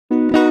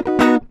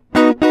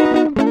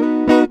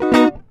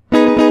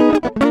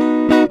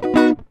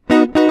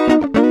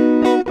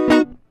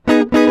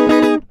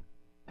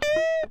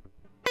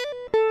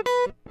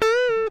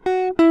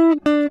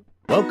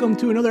Welcome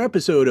to another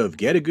episode of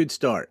Get a Good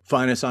Start.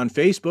 Find us on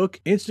Facebook,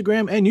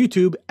 Instagram, and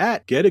YouTube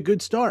at Get a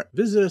Good Start.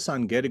 Visit us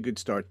on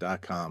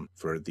getagoodstart.com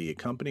for the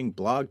accompanying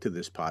blog to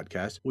this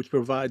podcast, which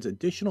provides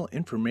additional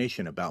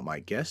information about my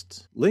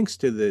guests, links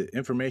to the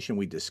information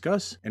we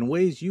discuss, and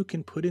ways you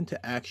can put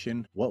into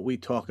action what we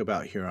talk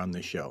about here on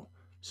the show,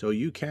 so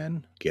you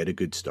can get a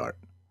good start.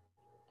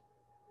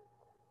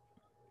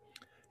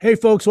 Hey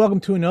folks,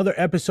 welcome to another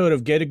episode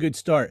of Get a Good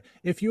Start.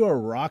 If you are a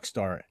rock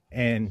star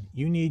and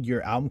you need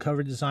your album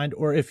cover designed,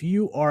 or if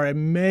you are a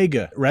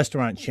mega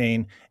restaurant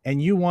chain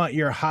and you want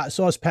your hot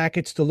sauce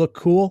packets to look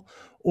cool,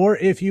 or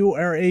if you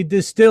are a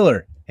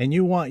distiller and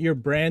you want your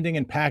branding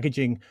and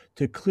packaging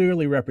to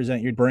clearly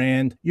represent your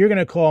brand, you're going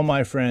to call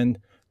my friend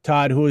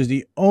Todd, who is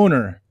the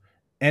owner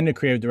and the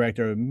creative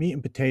director of Meat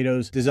and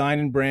Potatoes Design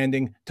and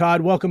Branding.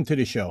 Todd, welcome to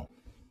the show.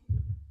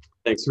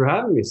 Thanks for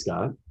having me,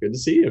 Scott. Good to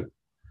see you.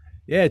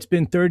 Yeah, it's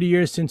been 30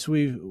 years since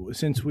we've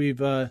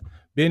been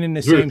in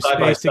the same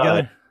space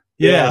together.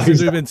 Yeah, since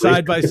exactly. We've been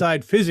side by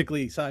side,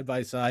 physically side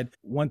by side.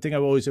 One thing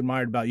I've always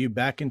admired about you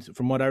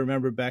from what I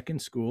remember back in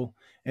school,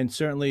 and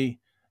certainly,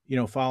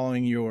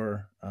 following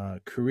your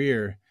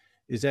career,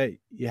 is that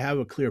you have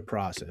a clear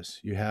process.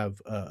 You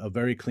have a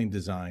very clean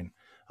design.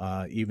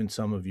 Even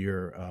some of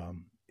your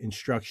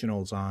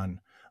instructionals on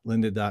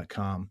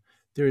lynda.com,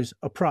 there's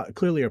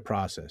clearly a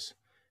process,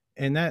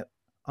 and that,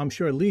 I'm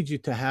sure, leads you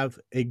to have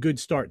a good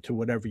start to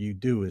whatever you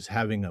do, is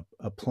having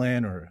a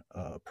plan or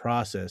a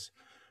process.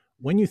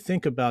 When you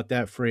think about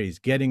that phrase,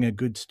 getting a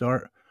good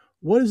start,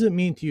 what does it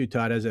mean to you,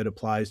 Todd, as it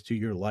applies to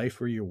your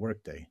life or your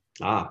workday?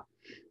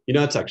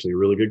 That's actually a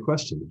really good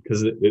question,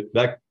 because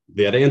that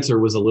answer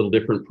was a little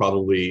different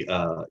probably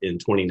in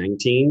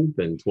 2019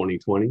 than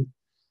 2020.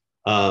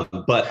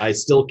 But I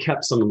still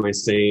kept some of my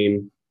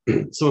same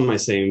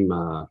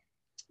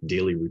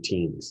daily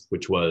routines,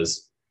 which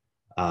was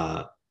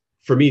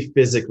for me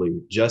physically,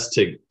 just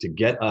to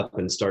get up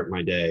and start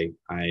my day.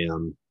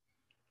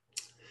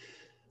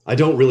 I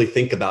don't really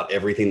think about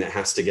everything that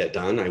has to get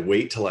done. I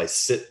wait till I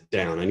sit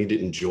down. I need to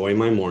enjoy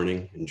my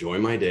morning, enjoy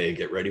my day,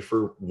 get ready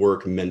for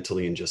work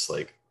mentally, and just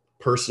like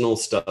personal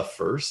stuff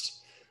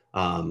first.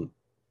 And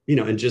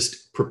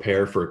just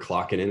prepare for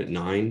clocking in at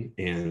 9.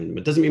 And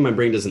it doesn't mean my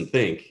brain doesn't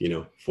think.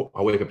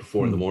 I'll wake up at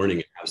 4 in the morning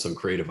and have some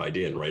creative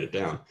idea and write it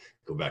down,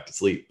 go back to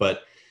sleep.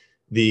 But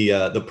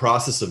the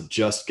process of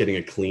just getting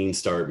a clean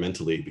start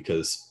mentally,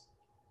 because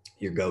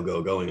you're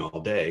going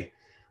all day,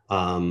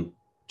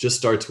 just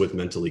starts with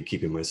mentally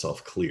keeping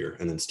myself clear,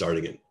 and then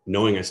starting it,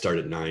 knowing I start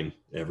at 9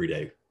 every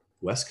day,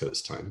 West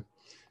Coast time.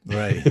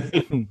 Right.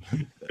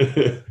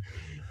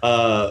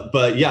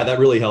 But yeah, that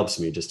really helps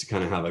me just to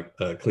kind of have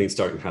a clean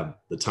start and have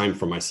the time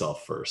for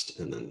myself first,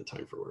 and then the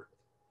time for work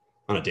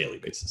on a daily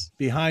basis.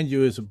 Behind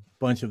you is a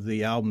bunch of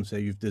the albums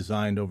that you've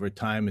designed over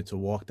time. It's a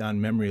walk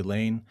down memory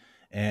lane,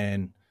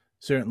 and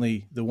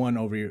certainly the one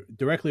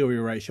directly over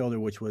your right shoulder,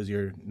 which was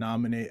your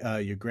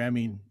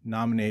Grammy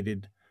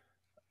nominated,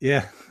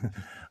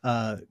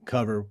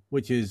 cover,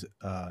 which is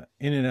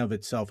in and of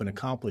itself an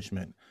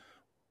accomplishment.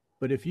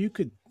 But if you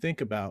could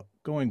think about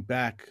going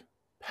back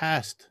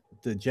past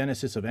the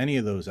genesis of any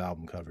of those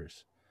album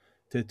covers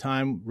to the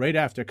time right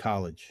after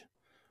college,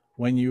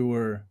 when you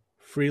were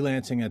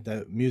freelancing at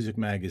the music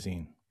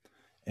magazine,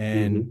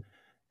 and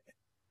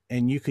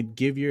you could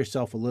give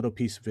yourself a little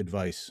piece of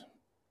advice,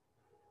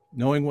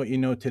 knowing what you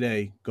know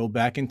today, go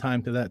back in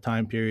time to that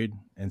time period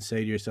and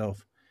say to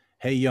yourself,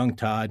 hey, young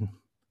Todd,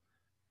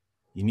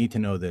 you need to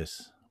know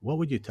this. What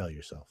would you tell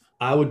yourself?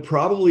 I would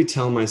probably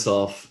tell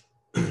myself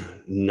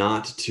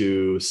not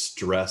to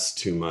stress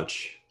too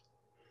much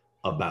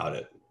about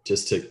it,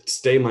 just to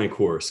stay my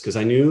course. Because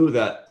I knew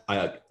that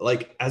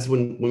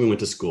when we went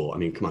to school, I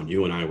mean, come on,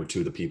 you and I were two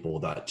of the people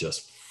that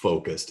just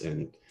focused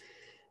and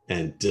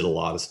did a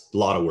lot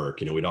of work.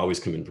 We'd always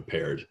come in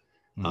prepared.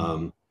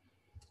 Mm-hmm.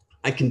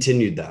 I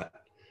continued that,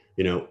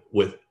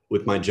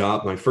 with my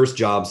job, my first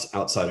jobs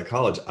outside of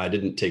college. I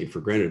didn't take it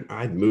for granted.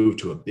 I'd moved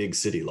to a big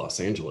city,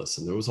 Los Angeles,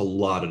 and there was a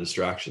lot of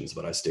distractions,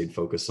 but I stayed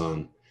focused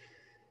on,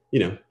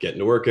 getting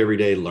to work every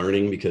day,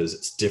 learning, because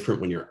it's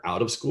different when you're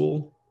out of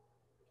school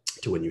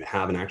to when you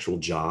have an actual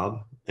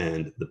job,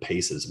 and the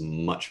pace is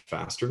much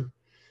faster.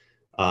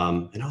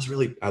 And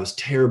I was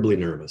terribly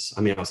nervous.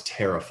 I mean, I was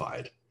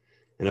terrified.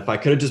 And if I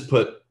could have just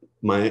put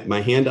my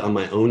hand on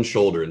my own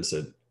shoulder and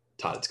said,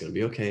 Todd, it's going to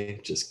be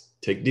okay. Just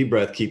take a deep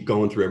breath, keep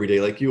going through every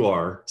day like you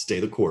are, stay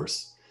the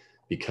course,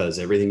 because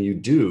everything you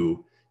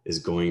do is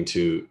going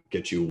to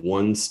get you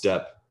one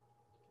step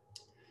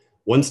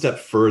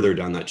further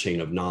down that chain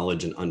of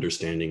knowledge and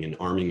understanding, and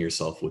arming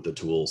yourself with the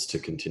tools to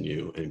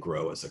continue and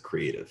grow as a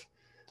creative.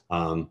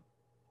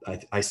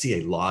 I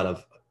see a lot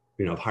of,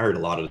 I've hired a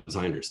lot of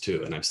designers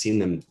too, and I've seen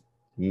them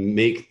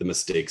make the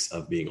mistakes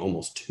of being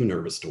almost too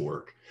nervous to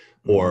work,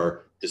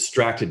 or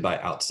distracted by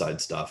outside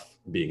stuff,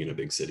 being in a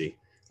big city.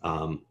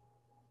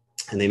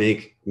 and they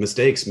make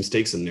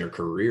mistakes in their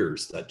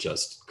careers that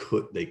just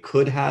they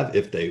could have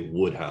if they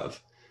would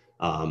have,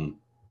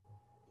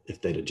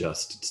 if they'd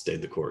just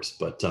stayed the course.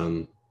 But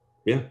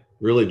yeah,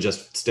 really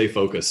just stay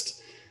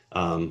focused,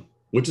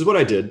 which is what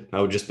I did.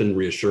 I would just been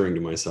reassuring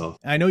to myself.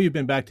 I know you've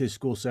been back to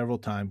school several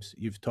times.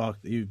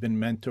 You've been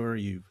mentor,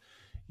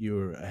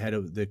 you're head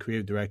of the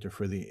creative director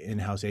for the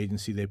in-house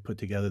agency they put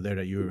together there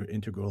that you were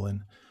integral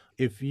in.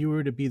 If you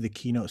were to be the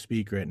keynote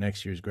speaker at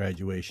next year's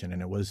graduation,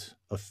 and it was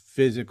a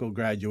physical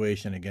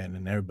graduation again,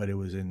 and everybody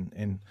was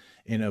in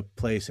a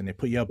place, and they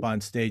put you up on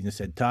stage and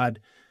said,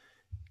 Todd,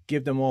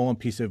 give them all one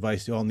piece of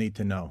advice they all need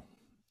to know.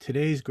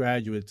 Today's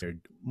graduates are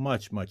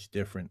much, much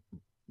different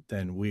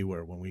than we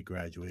were when we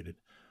graduated.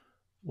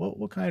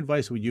 What kind of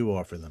advice would you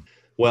offer them?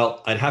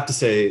 Well, I'd have to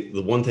say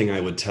the one thing I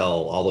would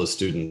tell all those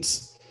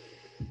students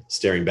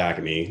staring back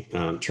at me,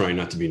 trying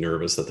not to be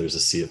nervous that there's a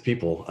sea of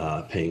people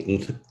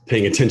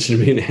paying attention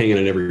to me and hanging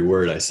on every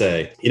word I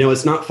say.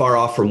 It's not far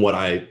off from what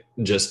I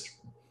just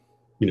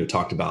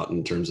talked about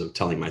in terms of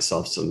telling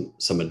myself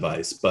some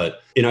advice.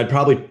 But I'd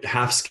probably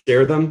half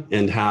scare them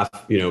and half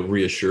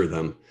reassure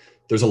them.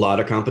 There's a lot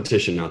of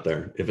competition out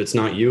there. If it's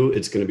not you,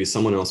 it's going to be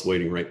someone else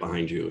waiting right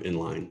behind you in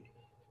line.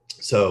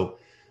 So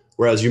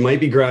whereas you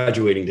might be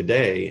graduating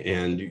today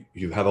and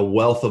you have a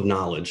wealth of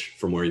knowledge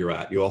from where you're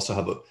at, you also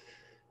have a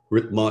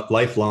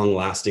lifelong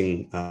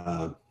lasting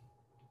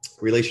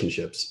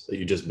relationships that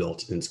you just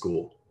built in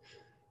school.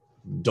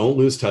 Don't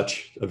lose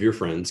touch of your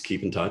friends.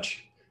 Keep in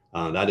touch.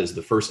 That is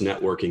the first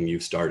networking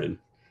you've started.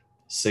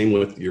 Same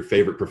with your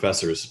favorite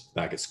professors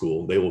back at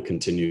school. They will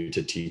continue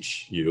to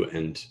teach you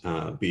and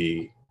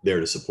be there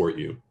to support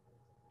you,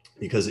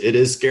 because it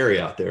is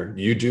scary out there.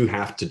 You do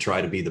have to try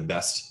to be the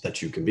best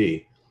that you can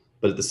be,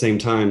 but at the same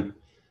time,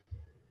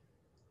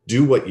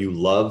 do what you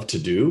love to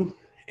do.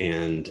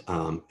 And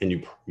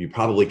you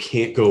probably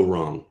can't go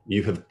wrong.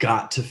 You have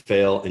got to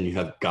fail, and you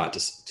have got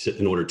to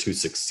in order to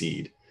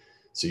succeed.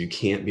 So you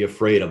can't be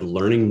afraid of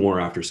learning more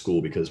after school,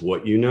 because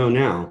what you know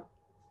now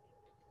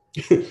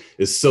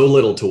is so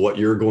little to what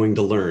you're going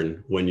to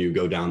learn when you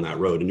go down that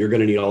road, and you're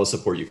going to need all the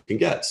support you can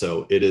get.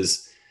 So it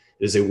is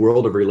a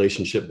world of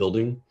relationship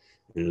building,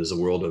 and it is a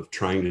world of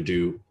trying to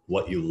do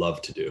what you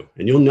love to do.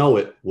 And you'll know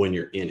it when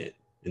you're in it.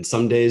 And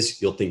some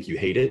days you'll think you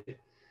hate it,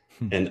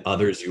 and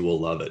others you will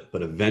love it.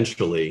 But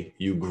eventually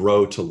you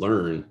grow to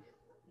learn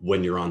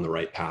when you're on the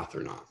right path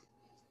or not.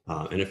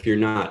 And if you're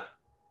not,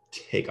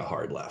 take a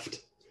hard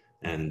left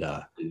and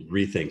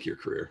rethink your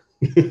career.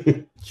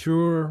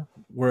 Truer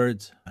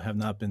words have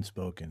not been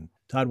spoken.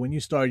 Todd, when you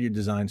started your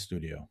design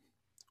studio,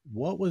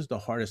 what was the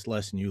hardest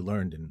lesson you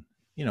learned? And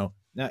you're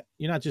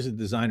not just a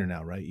designer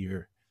now, right?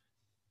 You're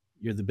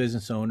the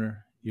business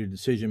owner, you're the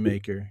decision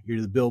maker,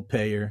 you're the bill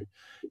payer,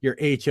 you're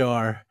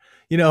HR,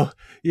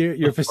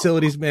 you're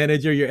facilities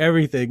manager, you're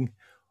everything.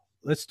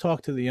 Let's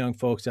talk to the young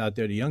folks out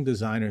there, the young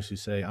designers who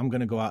say, I'm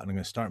going to go out and I'm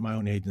going to start my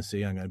own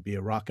agency. I'm going to be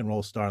a rock and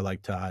roll star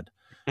like Todd.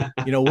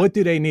 What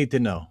do they need to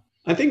know?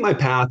 I think my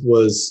path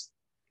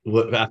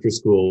after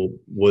school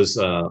was,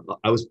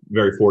 I was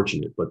very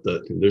fortunate, but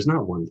there's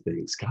not one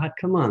thing. Scott,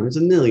 come on, there's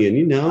a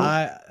million,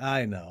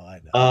 I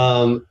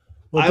know.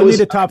 Well, give me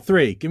the top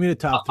three. I'll give you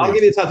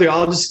the top three.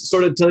 I'll just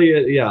sort of tell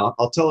you,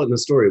 I'll tell it in a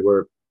story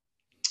where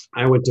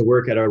I went to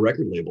work at a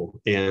record label,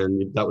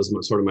 and that was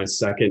sort of my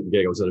second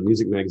gig. I was at a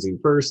music magazine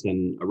first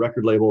and a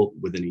record label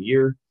within a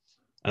year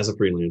as a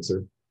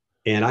freelancer.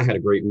 And I had a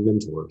great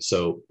mentor.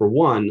 So for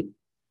one,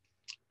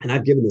 and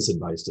I've given this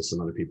advice to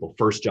some other people,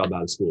 first job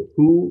out of school,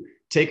 who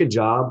take a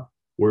job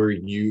where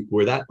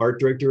that art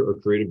director or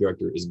creative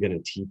director is going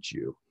to teach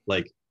you.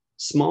 Like,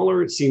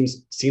 smaller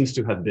seems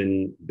to have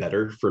been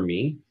better for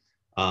me,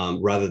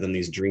 rather than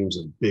these dreams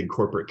of big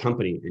corporate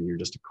company and you're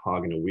just a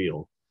cog in a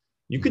wheel.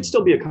 You could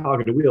still be a cog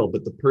in a wheel,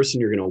 but the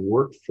person you're going to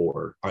work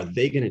for, are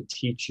they going to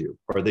teach you?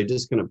 Or are they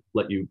just going to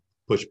let you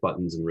push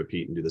buttons and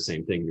repeat and do the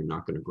same thing? You're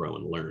not going to grow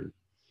and learn.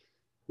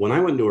 When I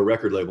went into a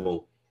record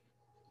label,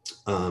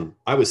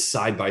 I was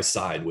side by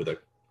side with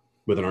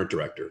an art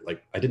director.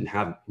 Like, I didn't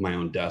have my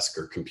own desk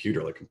or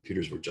computer. Like,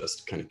 computers were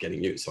just kind of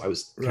getting used. So I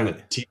was kind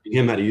of teaching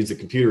him how to use the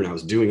computer, and I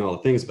was doing all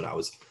the things, but I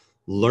was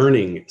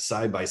learning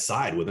side by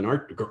side with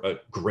a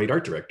great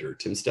art director,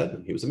 Tim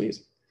Stedman. He was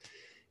amazing.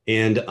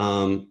 And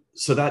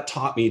so that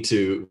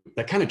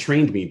kind of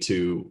trained me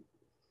to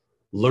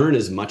learn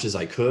as much as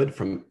I could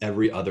from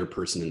every other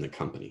person in the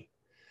company.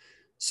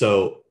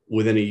 So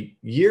within a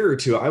year or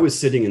two, I was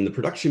sitting in the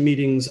production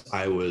meetings.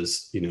 I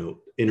was,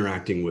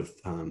 interacting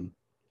with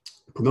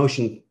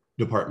promotion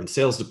department,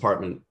 sales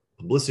department,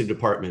 publicity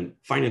department,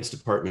 finance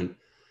department.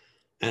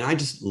 And I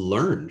just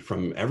learned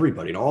from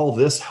everybody. And all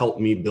this helped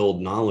me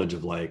build knowledge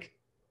of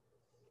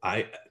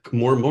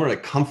more and more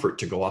like comfort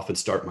to go off and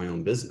start my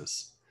own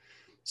business.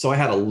 So I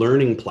had a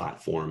learning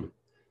platform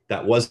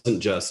that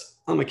wasn't just,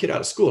 I'm a kid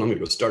out of school, I'm going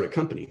to go start a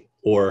company.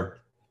 Or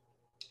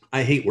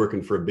I hate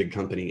working for a big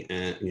company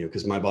and,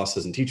 because my boss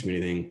doesn't teach me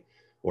anything,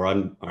 or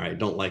I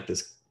don't like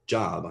this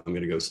job, I'm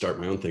going to go start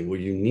my own thing. Well,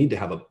 you need to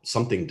have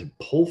something to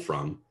pull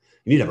from.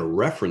 You need to have a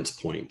reference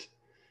point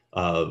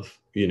of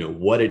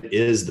what it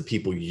is the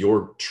people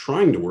you're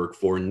trying to work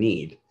for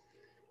need.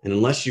 And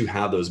unless you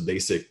have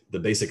the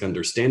basic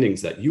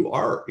understandings that you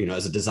are,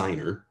 as a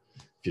designer,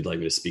 if you'd like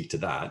me to speak to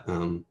that,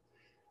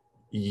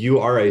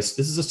 this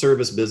is a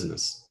service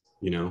business.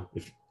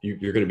 If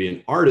you're going to be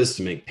an artist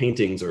to make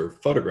paintings or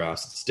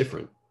photographs, it's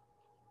different.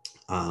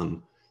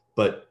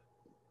 But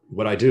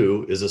what I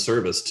do is a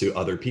service to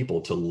other people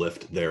to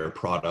lift their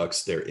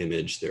products, their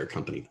image, their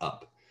company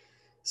up.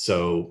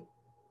 So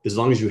as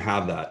long as you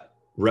have that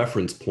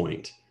reference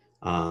point,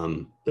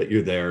 that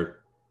you're there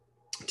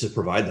to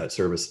provide that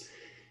service,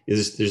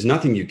 there's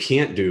nothing you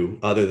can't do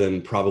other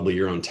than probably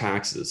your own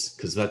taxes,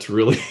 because that's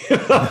really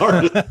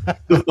hard.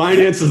 The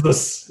finance is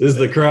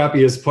the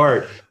crappiest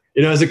part.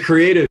 As a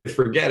creative,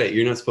 forget it.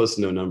 You're not supposed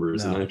to know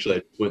numbers. No. And actually,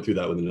 I went through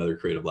that with another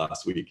creative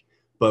last week.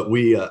 But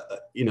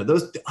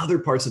the other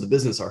parts of the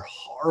business are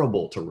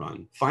horrible to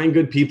run. Find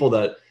good people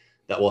that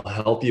will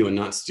help you and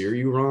not steer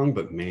you wrong.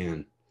 But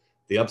man,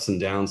 the ups and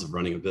downs of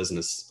running a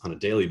business on a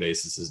daily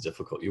basis is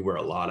difficult. You wear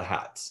a lot of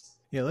hats.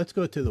 Yeah, let's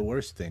go to the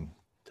worst thing,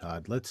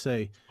 Todd. Let's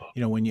say,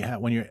 when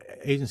your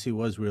agency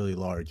was really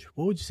large,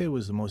 what would you say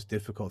was the most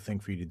difficult thing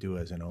for you to do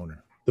as an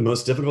owner? The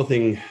most difficult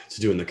thing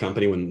to do in the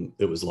company when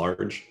it was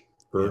large?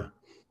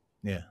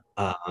 Yeah.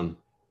 I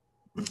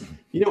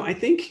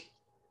think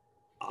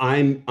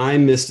I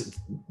missed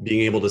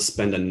being able to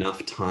spend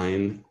enough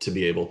time to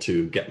be able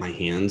to get my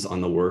hands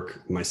on the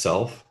work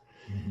myself.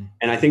 Mm-hmm.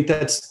 And I think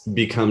that's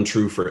become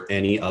true for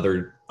any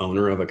other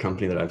owner of a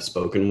company that I've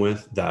spoken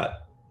with,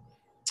 that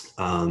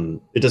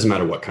it doesn't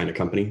matter what kind of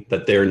company,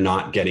 that they're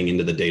not getting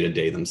into the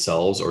day-to-day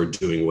themselves or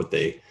doing what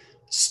they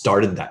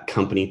started that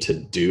company to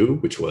do,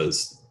 which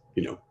was,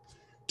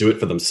 do it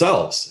for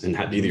themselves and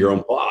be your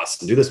own boss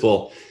and do this.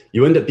 Well,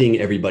 you end up being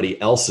everybody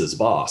else's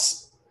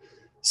boss.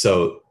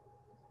 So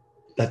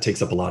that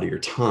takes up a lot of your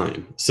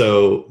time.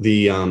 So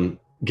the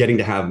getting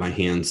to have my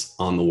hands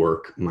on the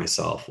work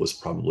myself was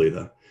probably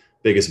the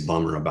biggest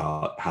bummer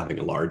about having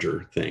a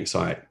larger thing.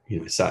 So I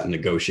sat and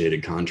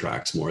negotiated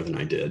contracts more than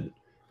I did,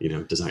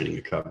 designing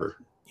a cover.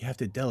 You have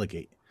to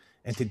delegate,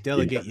 and to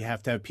delegate, you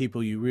have to have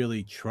people you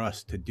really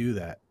trust to do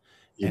that.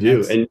 You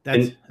do.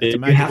 And you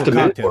have to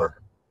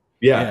mentor.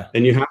 Yeah.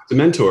 And you have to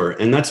mentor.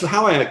 And that's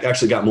how I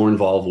actually got more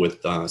involved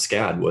with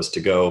SCAD, was to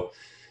go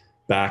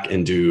back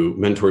and do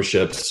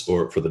mentorships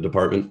or for the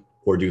department,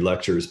 or do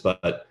lectures,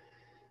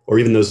 or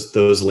even those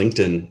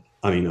LinkedIn,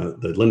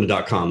 the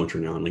lynda.com, which are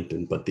now on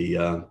LinkedIn, but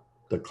the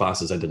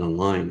classes I did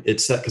online,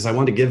 it's set because I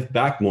wanted to give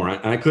back more.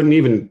 I couldn't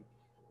even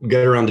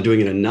get around to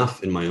doing it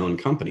enough in my own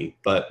company,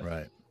 but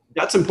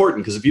that's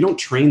important, because if you don't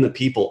train the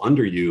people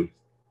under you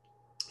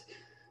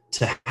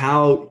to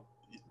how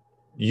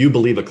you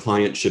believe a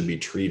client should be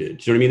treated,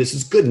 do you know what I mean? This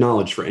is good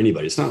knowledge for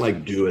anybody. It's not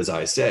like do as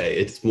I say.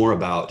 It's more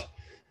about,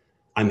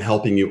 I'm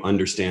helping you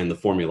understand the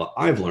formula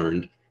I've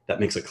learned that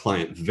makes a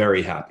client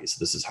very happy. So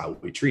this is how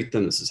we treat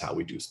them. This is how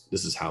we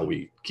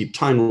keep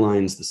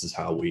timelines. This is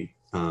how we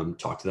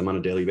talk to them on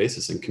a daily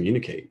basis and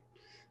communicate.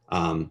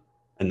 And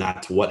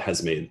that's what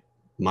has made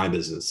my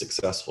business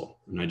successful.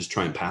 And I just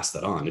try and pass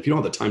that on. If you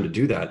don't have the time to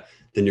do that,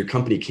 then your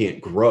company can't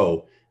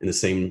grow in the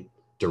same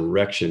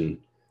direction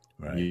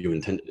you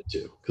intended it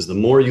to. Because the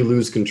more you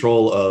lose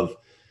control of,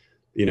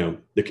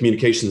 the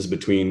communications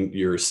between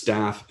your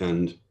staff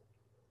and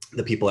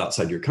the people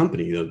outside your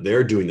company,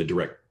 they're doing the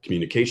direct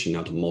communication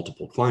now to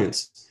multiple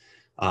clients.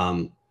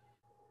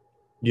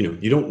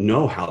 You don't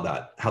know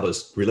how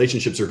those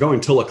relationships are going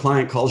till a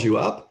client calls you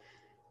up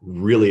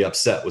really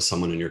upset with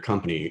someone in your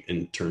company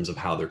in terms of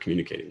how they're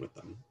communicating with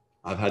them.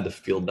 I've had to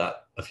field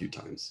that a few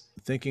times.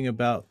 Thinking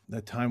about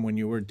that time when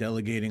you were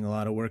delegating a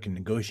lot of work and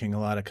negotiating a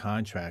lot of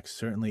contracts,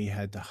 certainly you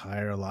had to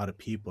hire a lot of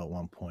people at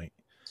one point.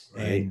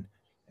 Right.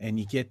 And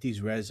you get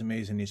these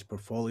resumes and these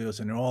portfolios,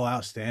 and they're all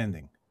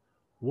outstanding.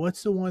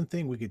 What's the one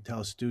thing we could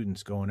tell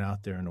students going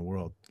out there in the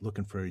world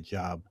looking for a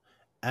job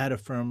at a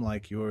firm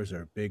like yours,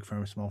 or a big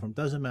firm, small firm,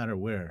 doesn't matter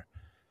where?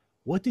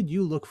 What did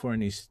you look for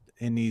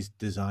in these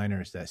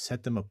designers that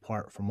set them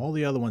apart from all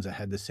the other ones that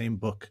had the same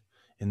book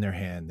in their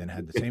hand and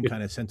had the same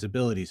kind of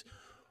sensibilities,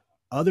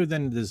 other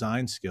than the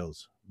design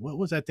skills? What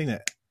was that thing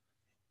that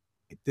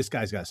this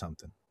guy's got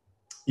something?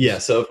 Yeah.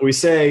 So if we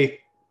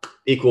say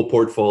equal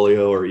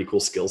portfolio or equal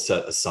skill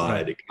set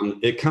aside,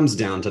 it comes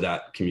down to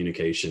that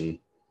communication.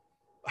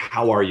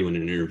 How are you in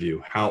an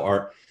interview?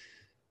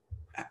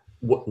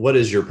 What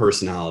is your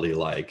personality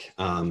like?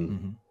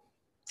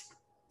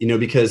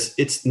 Because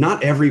it's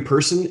not every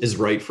person is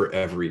right for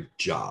every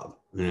job.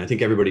 And I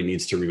think everybody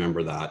needs to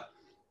remember that,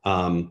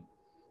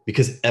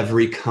 because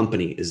every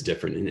company is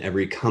different, and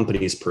every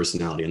company's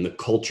personality and the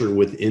culture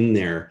within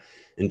there,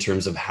 in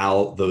terms of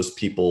how those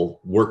people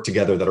work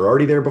together that are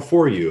already there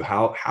before you.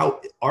 How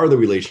are the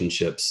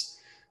relationships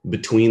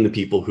between the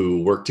people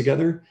who work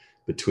together,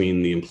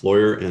 between the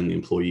employer and the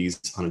employees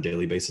on a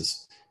daily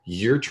basis?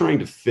 You're trying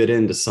to fit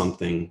into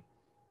something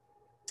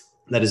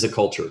that is a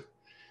culture,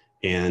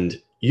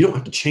 and you don't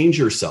have to change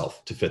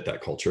yourself to fit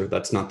that culture.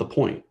 That's not the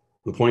point.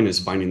 The point is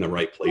finding the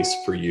right place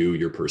for you,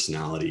 your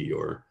personality,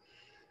 your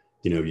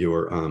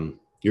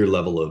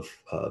level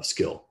of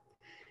skill.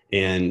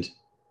 And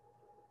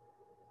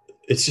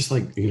it's just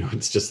like,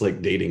 it's just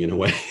like dating in a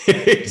way.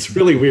 It's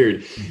really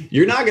weird.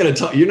 You're not going to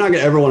talk, you're not going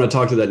to ever want to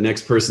talk to that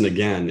next person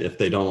again if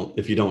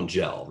you don't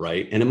gel,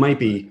 right? And it might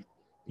be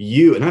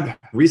you. And I've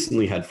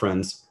recently had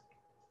friends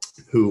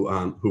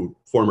who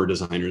former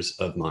designers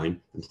of mine,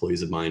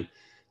 employees of mine,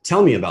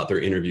 tell me about their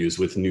interviews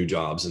with new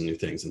jobs and new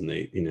things. And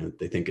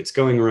they think it's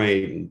going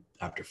right. And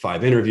after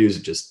 5 interviews,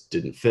 it just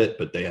didn't fit,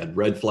 but they had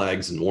red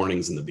flags and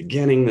warnings in the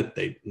beginning that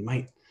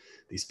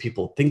these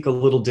people think a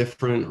little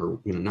different or,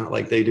 not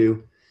like they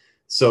do.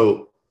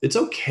 So it's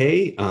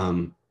okay.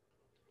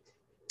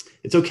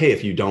 It's okay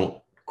if you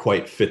don't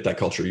quite fit that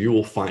culture. You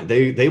will find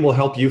they will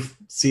help you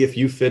see if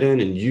you fit in,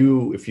 and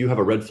if you have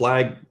a red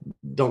flag,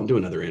 don't do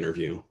another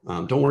interview.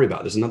 Don't worry about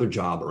it. There's another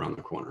job around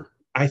the corner.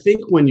 I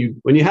think when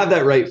you have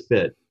that right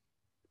fit,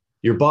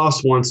 your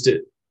boss wants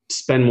to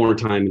spend more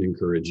time and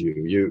encourage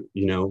you.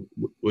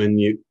 And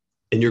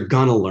you're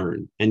gonna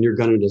learn, and you're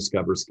gonna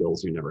discover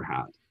skills you never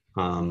had.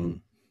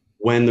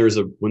 When there's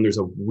a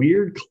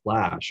weird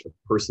clash of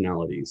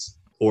personalities,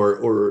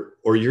 or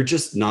you're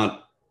just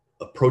not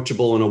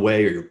approachable in a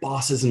way, or your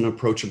boss isn't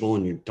approachable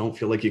and you don't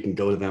feel like you can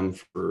go to them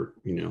for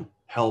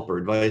help or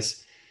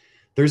advice,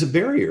 there's a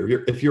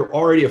barrier. If you're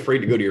already afraid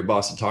to go to your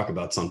boss to talk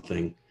about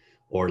something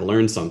or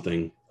learn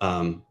something,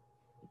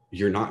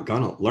 you're not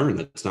gonna learn.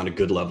 That's not a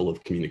good level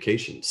of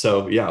communication.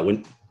 So yeah,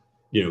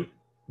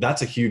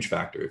 that's a huge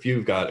factor. If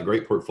you've got a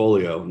great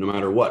portfolio, no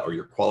matter what, or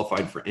you're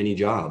qualified for any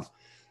job,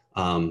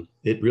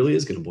 it really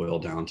is going to boil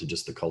down to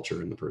just the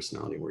culture and the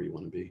personality where you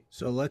want to be.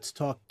 So let's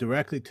talk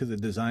directly to the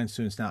design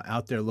students now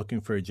out there looking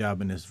for a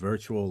job in this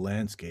virtual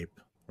landscape,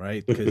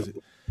 right?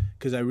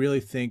 Because I really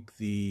think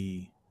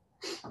the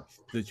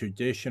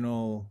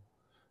traditional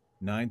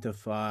 9 to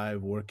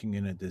 5 working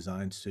in a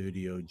design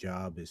studio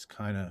job is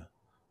kind of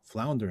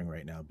floundering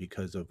right now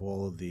because of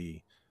all of the,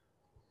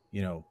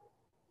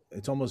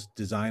 it's almost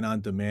design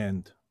on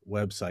demand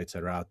websites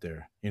that are out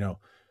there.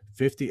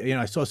 50,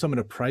 I saw some of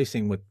the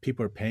pricing, what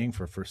people are paying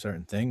for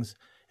certain things,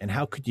 and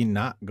how could you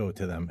not go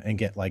to them and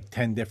get like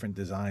 10 different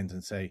designs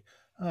and say,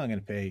 oh, I'm going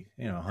to pay,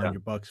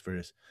 $100 for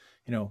this.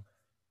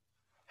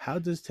 How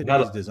does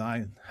today's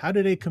design, how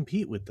do they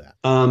compete with that?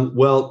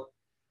 Well,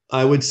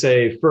 I would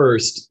say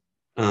first,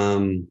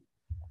 as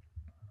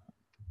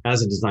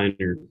a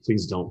designer,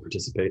 please don't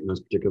participate in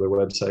those particular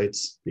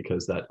websites,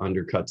 because that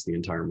undercuts the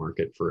entire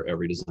market for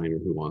every designer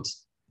who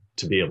wants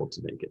to be able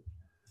to make it.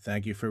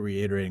 Thank you for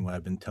reiterating what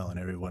I've been telling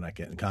everyone I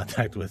get in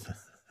contact with.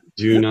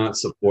 Do not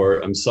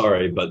support. I'm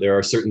sorry, but there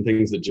are certain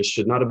things that just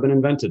should not have been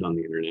invented on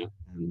the internet,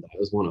 and that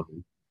was one of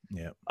them.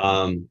 Yeah.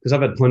 Because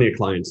I've had plenty of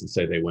clients that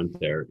say they went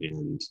there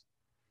and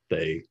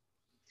they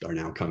are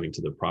now coming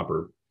to the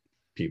proper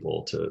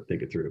people to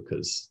think it through,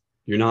 because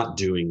you're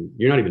not even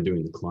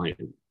doing the client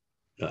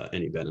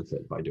any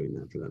benefit by doing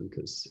that for them,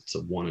 because it's a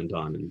one and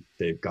done, and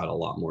they've got a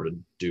lot more to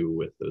do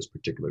with those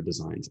particular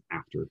designs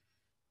after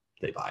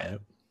they buy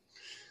it.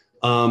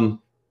 How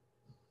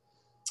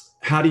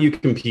do you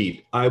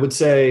compete? I would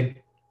say,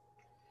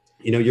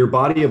 your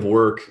body of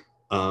work,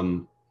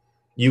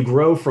 you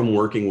grow from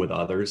working with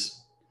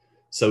others.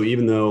 So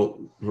even though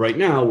right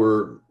now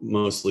we're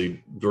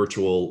mostly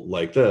virtual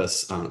like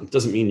this, it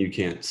doesn't mean you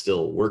can't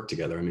still work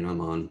together. I mean, I'm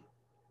on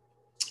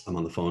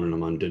the phone and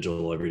I'm on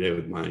digital every day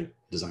with my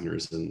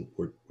designers, and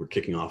we're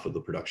kicking off with the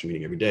production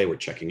meeting every day. We're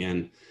checking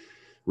in,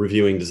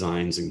 reviewing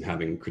designs, and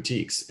having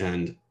critiques.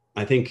 And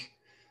I think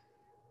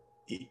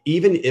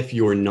even if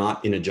you're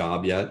not in a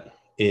job yet,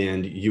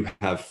 and you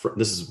have,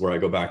 this is where I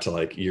go back to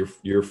like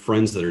your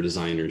friends that are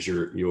designers,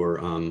 your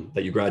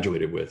that you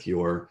graduated with,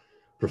 your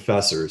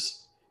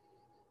professors,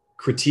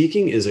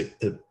 critiquing is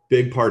a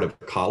big part of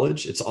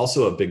college. It's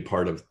also a big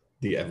part of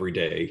the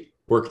everyday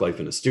work life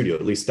in a studio.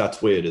 At least that's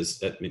the way it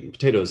is at Meat and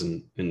Potatoes,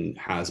 and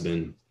has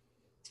been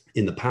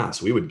in the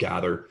past. We would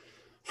gather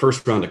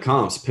first round of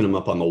comps, pin them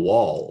up on the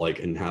wall,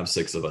 and have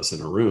 6 of us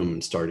in a room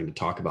and starting to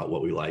talk about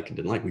what we like and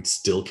didn't like. We'd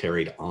still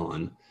carried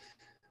on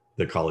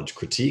the college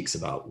critiques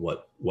about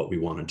what we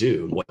want to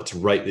do and what's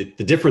right.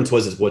 The difference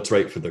is what's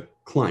right for the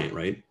client,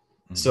 right?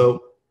 Mm-hmm.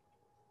 So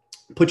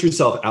put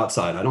yourself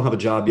outside. I don't have a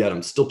job yet.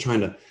 I'm still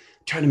trying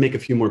to make a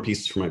few more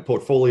pieces for my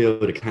portfolio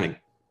to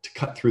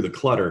cut through the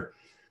clutter,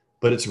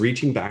 but it's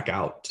reaching back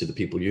out to the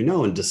people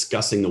and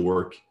discussing the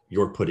work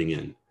you're putting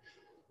in.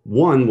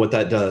 One, what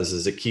that does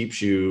is it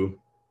keeps you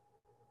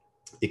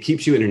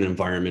in an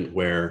environment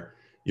where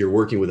you're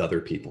working with other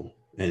people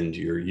and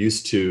you're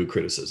used to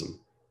criticism.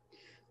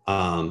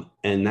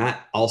 And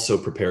that also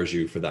prepares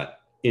you for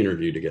that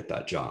interview to get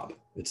that job.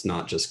 It's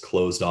not just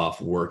closed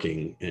off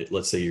working.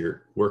 Let's say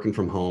you're working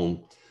from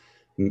home,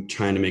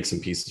 trying to make some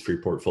pieces for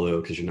your portfolio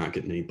because you're not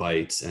getting any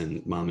bites,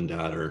 and mom and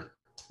dad are,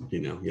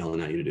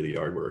 yelling at you to do the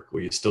yard work.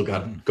 Well, you still got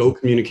to go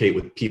communicate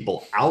with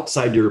people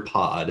outside your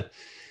pod.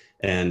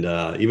 And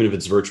even if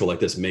it's virtual like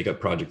this, make up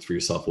projects for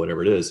yourself,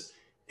 whatever it is.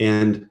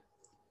 And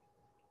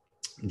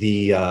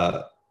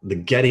the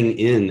getting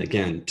in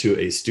again to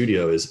a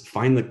studio is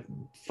find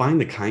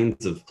the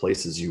kinds of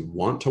places you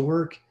want to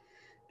work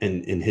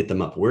and hit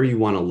them up. Where you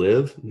want to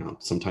live. Now,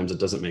 sometimes it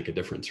doesn't make a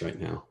difference right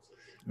now,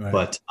 right.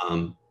 But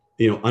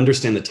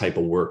understand the type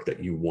of work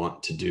that you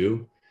want to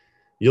do,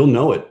 you'll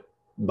know it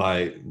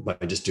by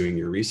just doing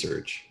your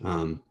research.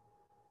 Yeah.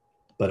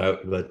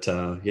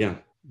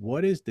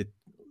 What is the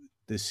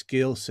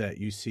skill set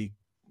you see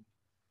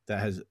that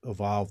has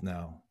evolved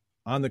now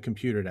on the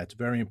computer that's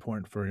very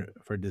important for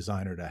a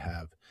designer to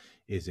have?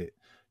 Is it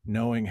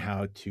knowing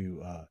how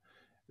to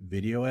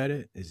video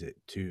edit? Is it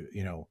to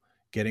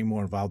getting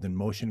more involved in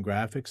motion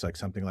graphics, like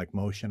something like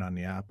Motion on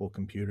the Apple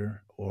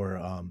computer,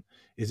 or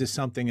is it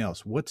something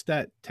else? What's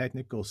that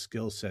technical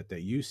skill set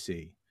that you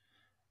see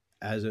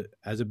as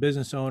a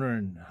business owner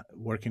and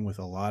working with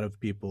a lot of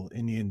people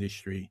in the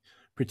industry,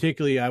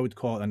 particularly I would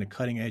call it on the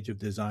cutting edge of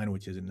design,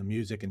 which is in the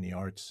music and the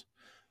arts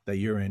that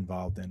you're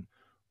involved in?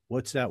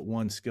 What's that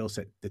one skill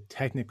set, the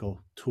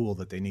technical tool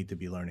that they need to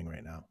be learning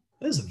right now?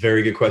 That is a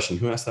very good question.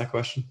 Who asked that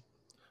question?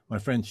 My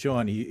friend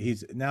Sean,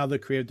 he's now the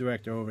creative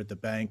director over at the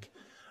bank.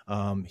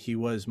 He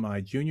was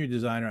my junior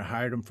designer. I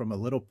hired him from a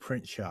little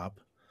print shop.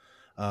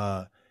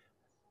 Uh,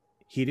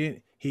 he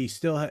didn't. He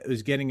still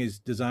was getting his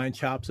design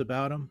chops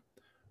about him,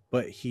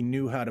 but he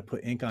knew how to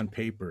put ink on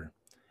paper,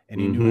 and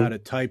he knew how to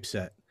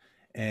typeset.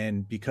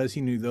 And because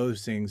he knew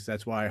those things,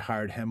 that's why I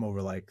hired him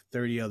over like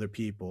 30 other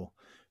people,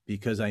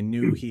 because I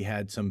knew he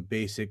had some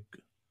basic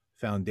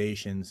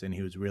foundations and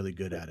he was really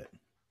good at it.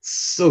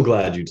 So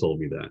glad you told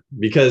me that,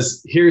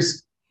 because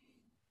here's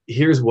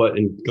what,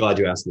 and glad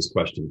you asked this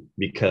question,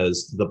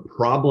 because the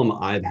problem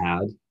I've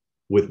had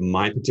with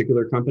my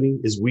particular company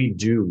is we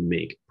do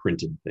make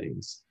printed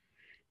things,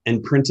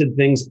 and printed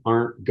things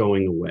aren't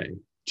going away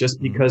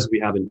just because we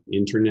have an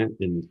internet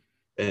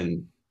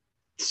and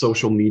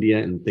social media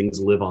and things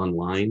live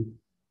online.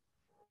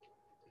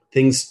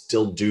 Things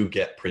still do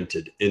get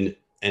printed, and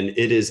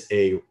it is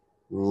a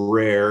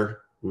rare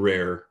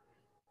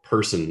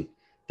person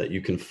that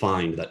you can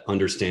find that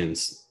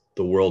understands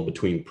the world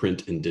between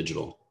print and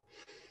digital.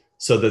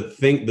 So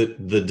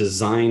the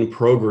design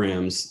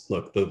programs,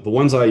 look, the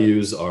ones I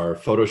use are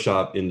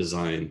Photoshop,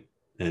 InDesign,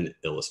 and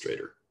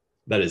Illustrator.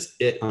 That is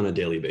it on a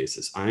daily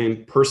basis.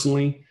 I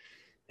personally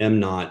am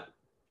not,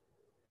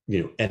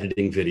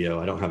 editing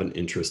video. I don't have an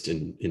interest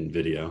in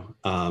video.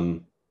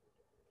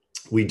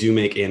 We do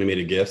make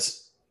animated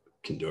GIFs.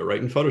 Can do it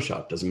right in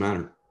Photoshop. Doesn't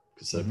matter,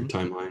 because of your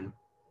timeline.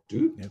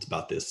 It's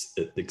about this,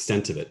 the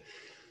extent of it.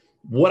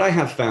 What I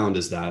have found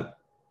is that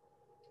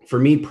for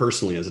me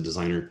personally as a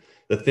designer,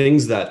 the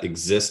things that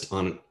exist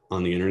on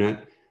the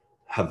internet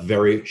have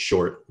very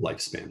short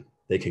lifespan.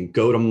 They can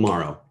go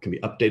tomorrow, can be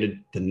updated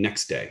the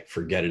next day.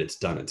 Forget it, it's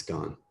done, it's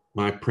gone.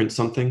 When I print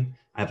something,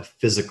 I have a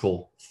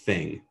physical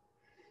thing,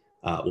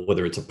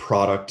 whether it's a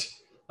product.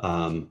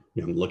 I'm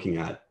looking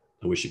at,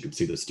 I wish you could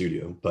see the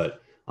studio,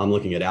 but I'm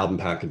looking at album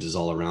packages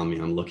all around me.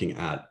 I'm looking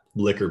at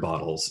liquor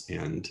bottles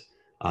and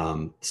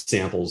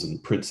samples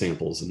and print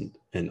samples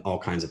and all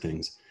kinds of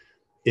things.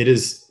 It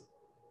is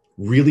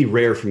really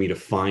rare for me to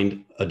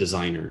find a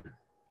designer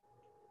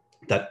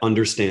that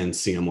understands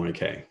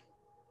CMYK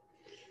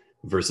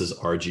versus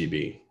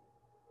RGB.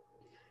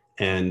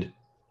 And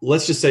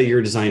let's just say you're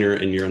a designer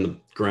and you're on the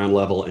ground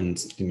level, and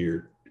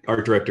your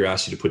art director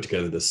asks you to put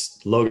together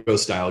this logo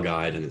style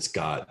guide, and it's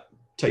got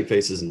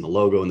typefaces and the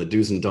logo and the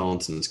do's and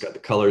don'ts, and it's got the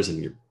colors,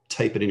 and you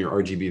type it in your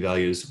RGB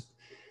values.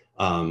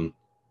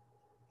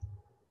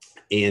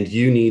 And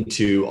you need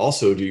to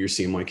also do your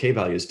CMYK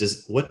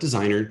values. What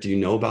designer do you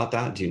know about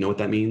that? Do you know what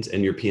that means?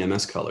 And your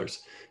PMS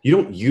colors. You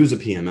don't use a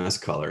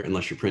PMS color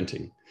unless you're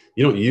printing.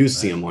 You don't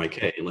use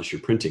CMYK unless you're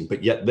printing,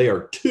 but yet they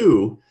are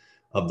two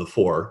of the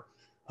four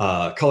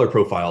color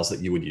profiles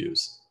that you would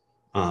use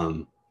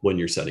when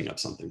you're setting up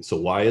something. So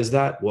why is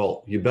that?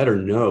 Well, you better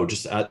know,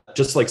 just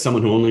like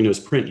someone who only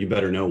knows print, you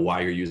better know why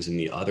you're using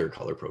the other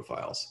color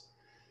profiles.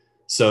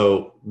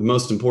 So the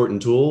most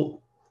important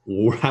tool,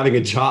 having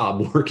a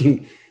job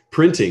working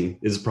printing,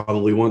 is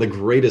probably one of the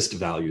greatest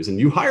values, and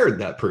you hired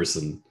that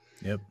person.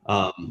 Yep.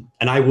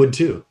 And I would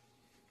too.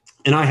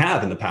 And I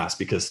have in the past,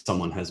 because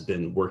someone has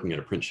been working at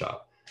a print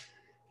shop.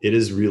 It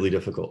is really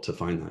difficult to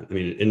find that. I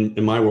mean,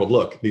 in my world,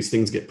 look, these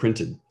things get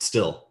printed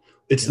still.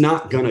 It's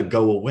not going to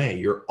go away.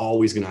 You're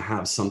always going to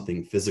have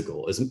something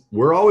physical.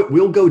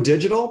 We'll go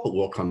digital, but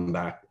we'll come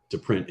back to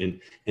print.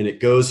 And it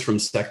goes from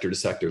sector to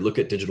sector. Look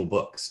at digital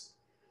books.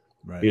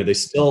 Right. They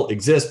still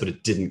exist, but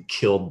it didn't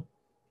kill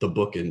the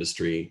book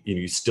industry.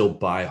 You still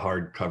buy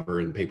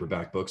hardcover and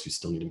paperback books. You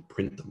still need to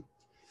print them.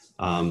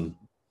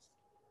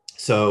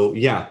 So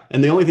yeah,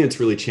 and the only thing that's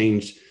really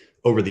changed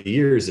over the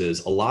years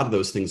is a lot of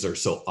those things are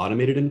so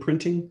automated in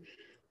printing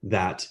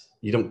that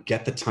you don't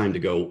get the time to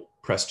go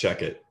press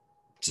check it.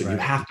 So you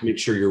have to make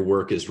sure your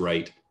work is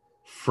right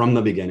from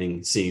the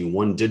beginning, seeing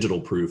one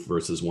digital proof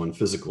versus one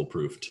physical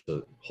proof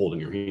to hold in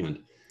your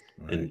hand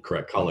and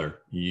correct color.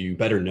 You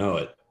better know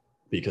it,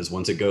 because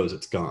once it goes,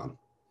 it's gone.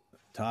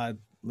 Todd,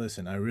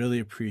 listen, I really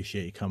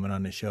appreciate you coming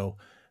on the show.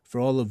 For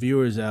all the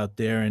viewers out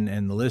there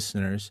and the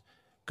listeners,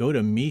 go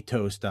to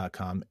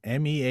meatoes.com,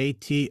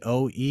 MEATOES.com,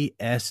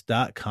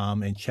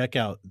 and check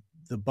out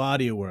the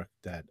body of work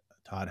that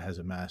Todd has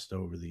amassed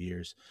over the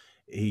years.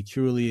 He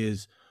truly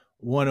is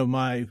one of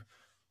my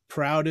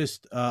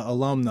proudest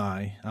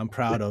alumni I'm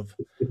proud of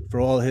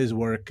for all his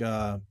work,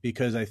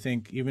 because I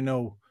think even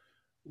though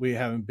we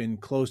haven't been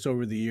close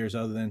over the years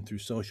other than through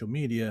social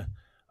media,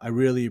 I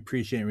really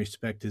appreciate and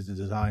respect his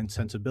design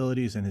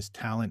sensibilities and his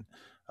talent.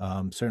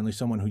 Certainly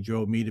someone who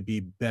drove me to be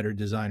a better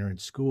designer in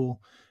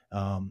school.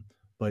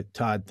 But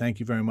Todd,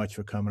 thank you very much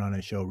for coming on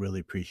our show.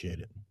 Really appreciate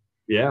it.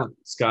 Yeah,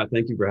 Scott,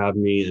 thank you for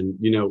having me. And,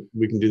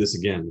 we can do this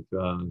again.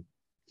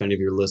 If any of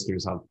your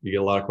listeners you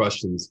get a lot of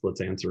questions, let's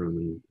answer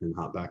them and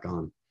hop back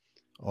on.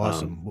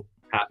 Awesome.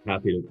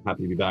 Happy to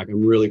be back.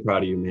 I'm really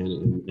proud of you,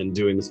 man. And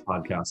doing this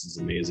podcast is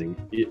amazing.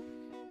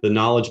 The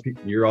knowledge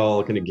you're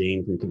all going to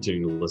gain from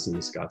continuing to listen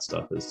to Scott's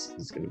stuff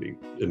is going to be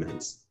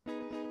immense.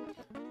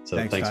 So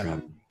thanks for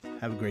having me.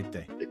 Have a great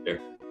day. Take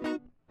care.